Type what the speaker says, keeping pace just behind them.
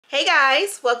Hey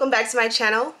guys, welcome back to my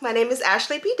channel. My name is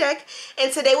Ashley Bedeck,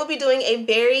 and today we'll be doing a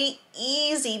very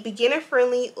easy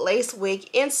beginner-friendly lace wig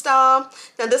install.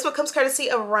 Now this one comes courtesy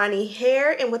of Ronnie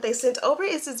hair, and what they sent over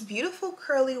is this beautiful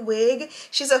curly wig.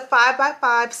 She's a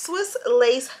 5x5 Swiss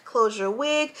lace closure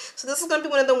wig, so this is going to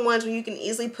be one of the ones where you can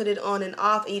easily put it on and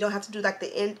off and you don't have to do like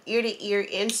the ear-to-ear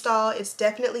install. It's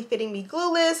definitely fitting me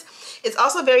glueless. It's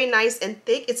also very nice and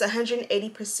thick. It's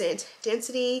 180%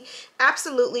 density,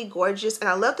 absolutely gorgeous, and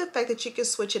I love the fact that you can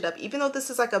switch it up. Even though this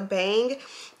is like a bang,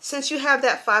 since you have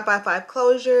that 5x5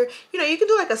 closure, you know, you can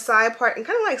do like a side part and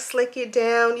kind of like slick it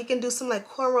down. You can do some like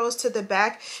cornrows to the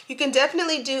back. You can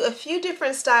definitely do a few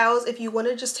different styles if you want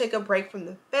to just take a break from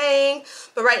the bang.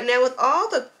 But right now, with all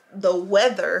the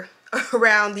weather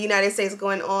around the United States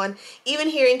going on, even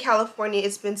here in California,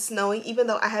 it's been snowing, even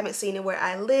though I haven't seen it where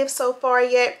I live so far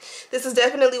yet. This is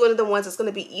definitely one of the ones that's going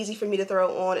to be easy for me to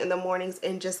throw on in the mornings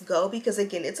and just go, because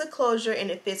again, it's a closure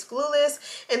and it fits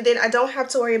glueless, and then I don't have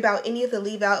to worry about any of the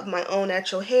leave out of my own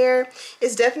natural hair.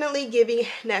 It's definitely giving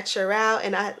natural,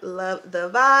 and I love the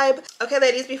vibe. Okay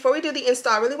ladies, before we do the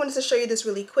install, I really wanted to show you this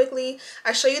really quickly.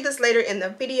 I'll show you this later in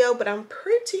the video, but I'm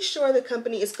pretty sure the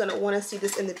company is going to want to see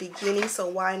this in the beginning, so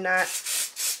why not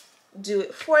do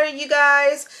it for you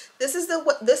guys. This is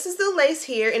the lace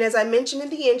here, and as I mentioned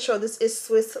in the intro, this is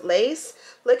Swiss lace.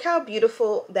 Look how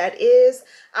beautiful that is.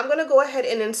 I'm going to go ahead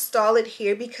and install it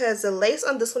here because the lace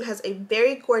on this one has a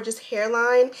very gorgeous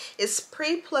hairline. It's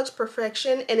pre-plucked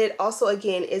perfection, and it also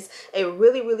again is a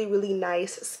really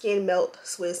nice skin melt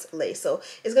Swiss lace. So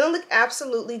it's going to look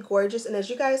absolutely gorgeous, and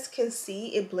as you guys can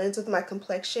see, it blends with my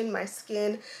complexion, my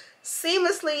skin,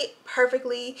 seamlessly,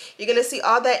 perfectly. You're gonna see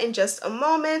all that in just a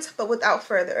moment, but without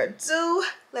further ado,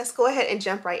 let's go ahead and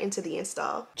jump right into the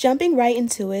install. Jumping right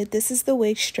into it, this is the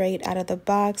wig straight out of the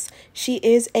box. She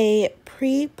is a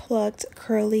pre-plucked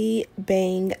curly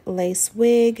bang lace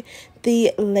wig.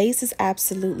 The lace is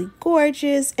absolutely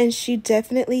gorgeous, and she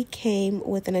definitely came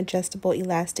with an adjustable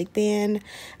elastic band.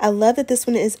 I love that this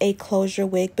one is a closure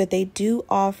wig, but they do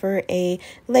offer a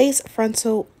lace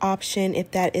frontal option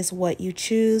if that is what you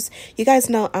choose. You guys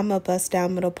know I'm a bust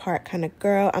down middle part kind of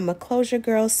girl. I'm a closure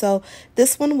girl, so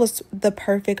this one was the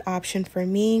perfect option for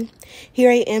me. Here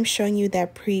I am showing you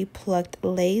that pre-plucked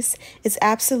lace. It's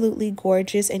absolutely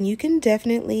gorgeous, and you can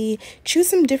definitely choose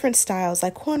some different styles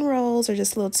like cornrows or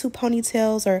just little two ponytails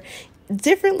or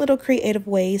different little creative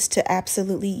ways to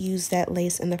absolutely use that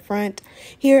lace in the front.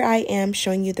 Here I am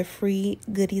showing you the free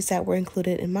goodies that were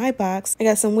included in my box. I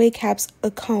got some wig caps,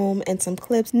 a comb, and some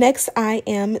clips. Next, I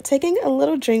am taking a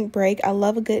little drink break. I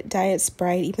love a good diet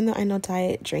Sprite, even though I know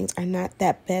diet drinks are not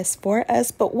that best for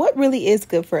us, but what really is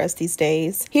good for us these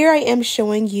days? Here I am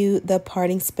showing you the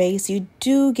parting space. You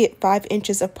do get 5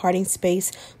 inches of parting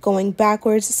space going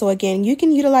backwards, so again, you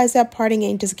can utilize that parting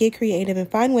and just get creative and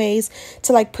find ways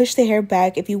to like push the hair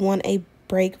back if you want a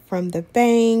break from the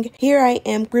bang. Here I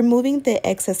am removing the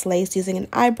excess lace using an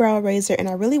eyebrow razor, and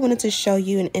I really wanted to show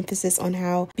you an emphasis on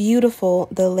how beautiful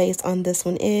the lace on this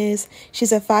one is.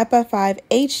 She's a 5x5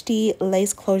 HD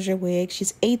lace closure wig.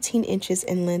 She's 18 inches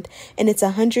in length, and it's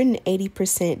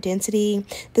 180% density.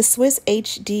 The Swiss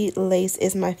HD lace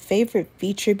is my favorite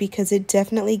feature because it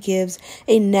definitely gives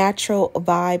a natural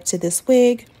vibe to this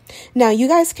wig. Now you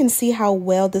guys can see how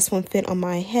well this one fit on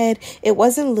my head. It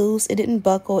wasn't loose, it didn't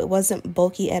buckle, it wasn't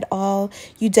bulky at all.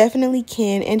 You definitely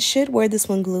can and should wear this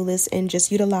one glueless and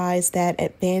just utilize that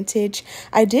advantage.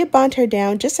 I did bond her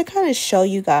down just to kind of show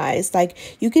you guys, like,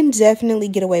 you can definitely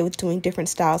get away with doing different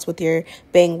styles with your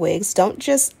bang wigs. Don't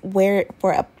just wear it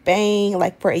for a bang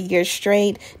like for a year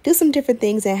straight. Do some different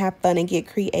things and have fun and get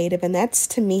creative, and that's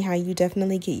to me how you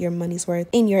definitely get your money's worth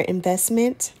in your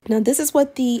investment. Now this is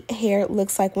what the hair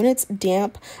looks like when it's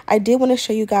damp. I did want to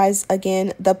show you guys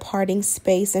again the parting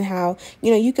space and how,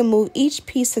 you know, you can move each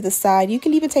piece to the side. You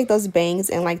can even take those bangs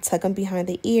and like tuck them behind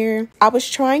the ear. I was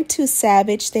trying to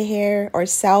salvage the hair, or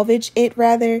salvage it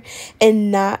rather,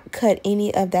 and not cut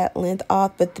any of that length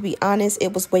off, but to be honest,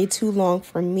 it was way too long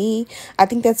for me. I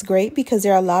think that's great because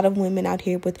there are a lot of women out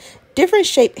here with different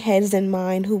shaped heads than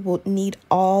mine who will need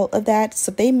all of that. So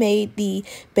if they made the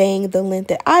bang the length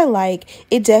that I like,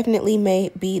 it definitely may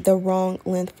be the wrong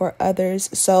length for others.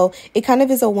 So it kind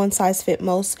of is a one size fit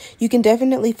most. You can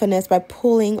definitely finesse by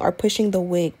pulling or pushing the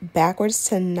wig backwards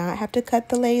to not have to cut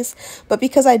the lace. But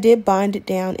because I did bind it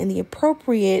down in the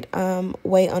appropriate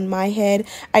way on my head,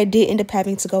 I did end up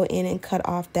having to go in and cut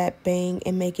off that bang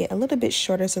and make it a little bit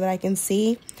shorter so that I can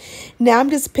see. Now I'm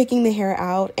just picking the hair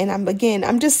out, and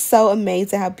I'm just so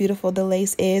amazed at how beautiful the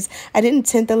lace is. I didn't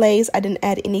tint the lace. I didn't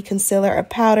add any concealer or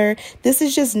powder. This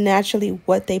is just naturally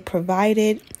what they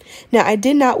provided. Now, I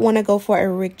did not want to go for a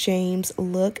Rick James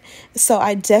look, so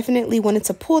I definitely wanted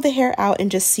to pull the hair out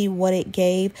and just see what it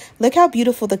gave. Look how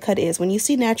beautiful the cut is. When you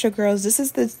see natural girls, this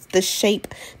is the shape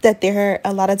that their hair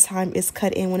a lot of time is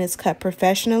cut in when it's cut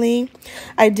professionally.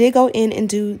 I did go in and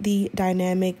do the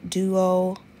dynamic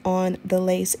duo on the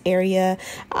lace area.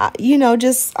 You know,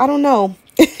 just, I don't know.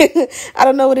 I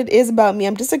don't know what it is about me.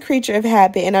 I'm just a creature of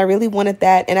habit, and I really wanted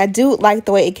that. And I do like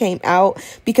the way it came out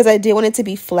because I did want it to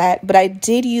be flat, but I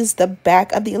did use the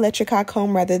back of the electric eye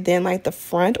comb rather than like the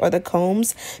front or the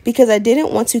combs because I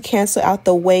didn't want to cancel out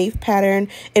the wave pattern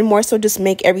and more so just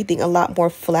make everything a lot more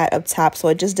flat up top so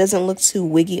it just doesn't look too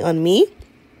wiggy on me.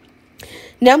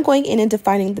 Now I'm going in and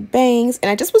defining the bangs, and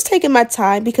I just was taking my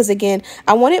time because, again,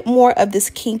 I wanted more of this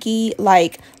kinky,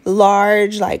 like,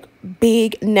 large, like,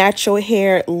 big natural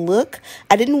hair look.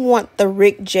 I didn't want the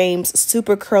Rick James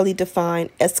super curly defined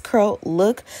S-curl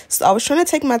look, so I was trying to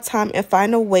take my time and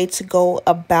find a way to go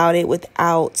about it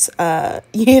without,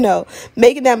 you know,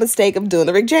 making that mistake of doing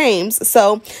the Rick James.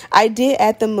 So I did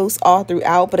add the mousse all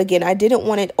throughout, but again, I didn't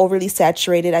want it overly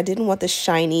saturated. I didn't want the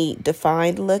shiny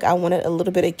defined look. I wanted a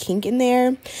little bit of kink in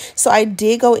there. So I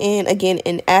did go in again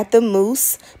and add the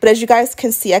mousse, but as you guys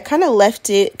can see, I kind of left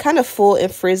it kind of full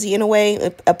and frizzy in a way,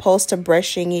 opposed to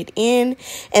brushing it in.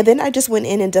 And then I just went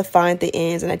in and defined the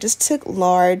ends, and I just took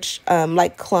large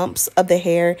like clumps of the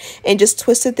hair and just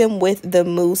twisted them with the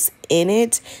mousse in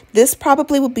it. This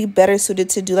probably would be better suited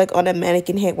to do like on a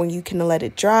mannequin head when you can let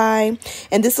it dry.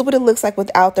 And this is what it looks like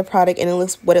without the product, and it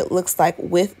looks what it looks like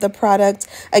with the product.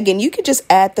 Again, you could just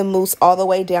add the mousse all the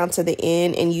way down to the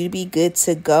end and you'd be good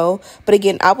to go. But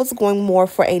again, I was going more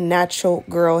for a natural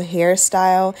girl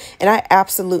hairstyle, and I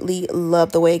absolutely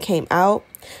love the way it came out.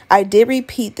 I did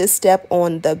repeat this step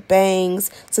on the bangs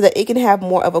so that it can have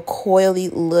more of a coily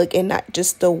look and not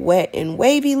just the wet and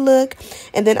wavy look.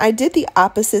 And then I did the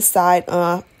opposite side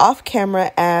off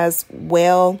camera as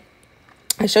well.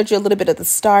 I showed you a little bit at the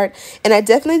start, and I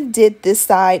definitely did this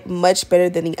side much better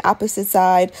than the opposite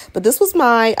side. But this was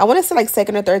my, I want to say like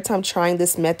second or third time trying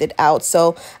this method out.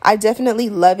 So I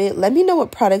definitely love it. Let me know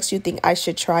what products you think I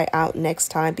should try out next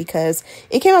time because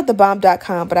it came out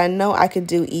thebomb.com, but I know I could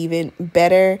do even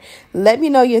better. Let me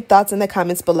know your thoughts in the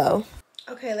comments below.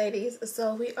 Okay, ladies,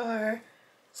 so we are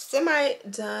semi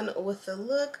done with the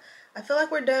look. I feel like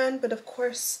we're done, but of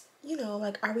course, you know,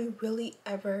 like, are we really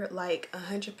ever like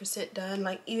 100% done?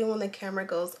 Like, even when the camera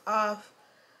goes off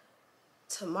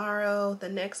tomorrow, the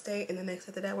next day, and the next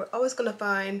after that, we're always gonna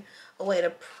find a way to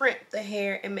print the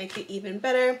hair and make it even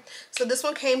better. So this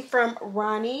one came from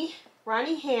Ronnie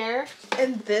hair,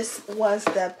 and this was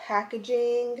the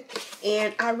packaging,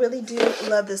 and I really do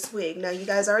love this wig. Now, you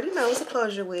guys already know it's a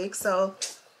closure wig, so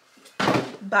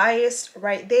biased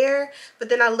right there. But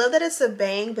then I love that it's a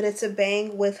bang, but it's a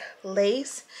bang with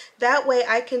lace. That way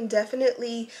I can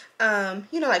definitely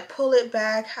you know, like pull it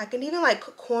back. I can even like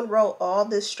cornrow all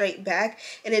this straight back,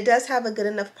 and it does have a good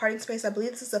enough parting space. I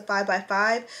believe this is a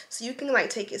 5x5, so you can like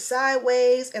take it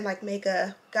sideways and like make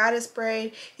a goddess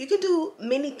braid. You can do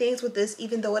many things with this,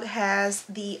 even though it has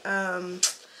the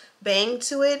bang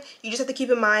to it. You just have to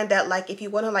keep in mind that like if you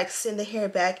want to like send the hair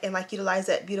back and like utilize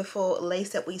that beautiful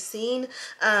lace that we've seen,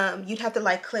 you'd have to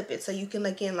like clip it. So you can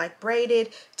again like braid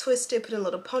it, twist it, put in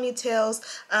little ponytails.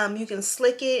 You can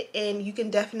slick it, and you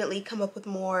can definitely come up with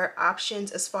more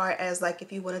options as far as like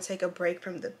if you want to take a break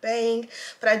from the bang.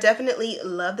 But I definitely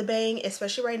love the bang,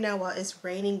 especially right now while it's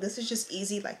raining. This is just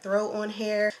easy, like throw on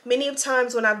hair. Many of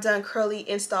times when I've done curly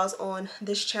installs on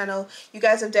this channel, you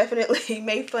guys have definitely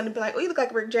made fun and be like, oh, you look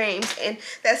like Rick James. And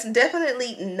that's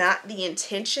definitely not the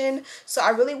intention. So I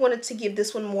really wanted to give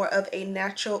this one more of a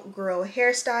natural girl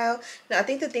hairstyle. Now, I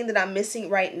think the thing that I'm missing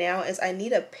right now is I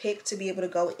need a pick to be able to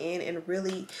go in and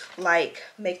really like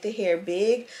make the hair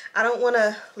big. I don't want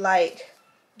to like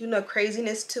do no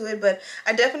craziness to it, but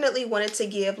I definitely wanted to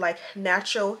give like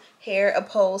natural hair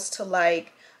opposed to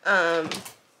like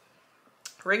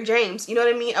Rick James, you know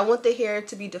what I mean? I want the hair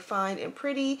to be defined and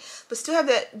pretty, but still have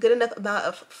that good enough amount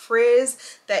of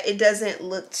frizz that it doesn't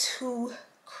look too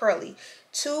curly.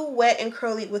 Too wet and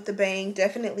curly with the bang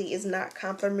definitely is not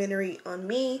complimentary on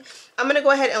me. I'm going to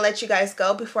go ahead and let you guys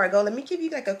go. Before I go, let me give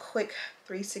you like a quick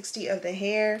 360 of the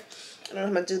hair. I don't know if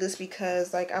I'm going to do this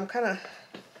because like I'm kind of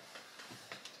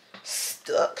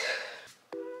stuck.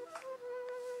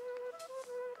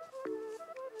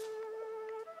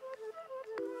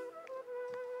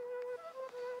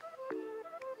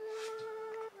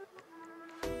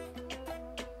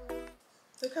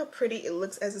 Look how pretty it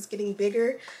looks as it's getting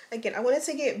bigger. Again, I wanted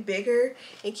to get bigger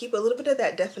and keep a little bit of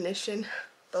that definition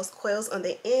those coils on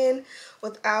the end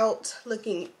without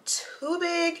looking too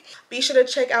big. Be sure to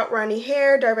check out Ronnie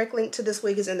hair. Direct link to this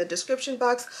wig is in the description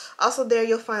box. Also there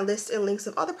you'll find lists and links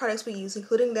of all the products we use,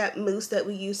 including that mousse that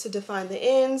we use to define the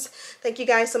ends. Thank you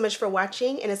guys so much for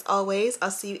watching, and as always,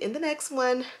 I'll see you in the next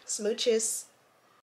one. Smooches.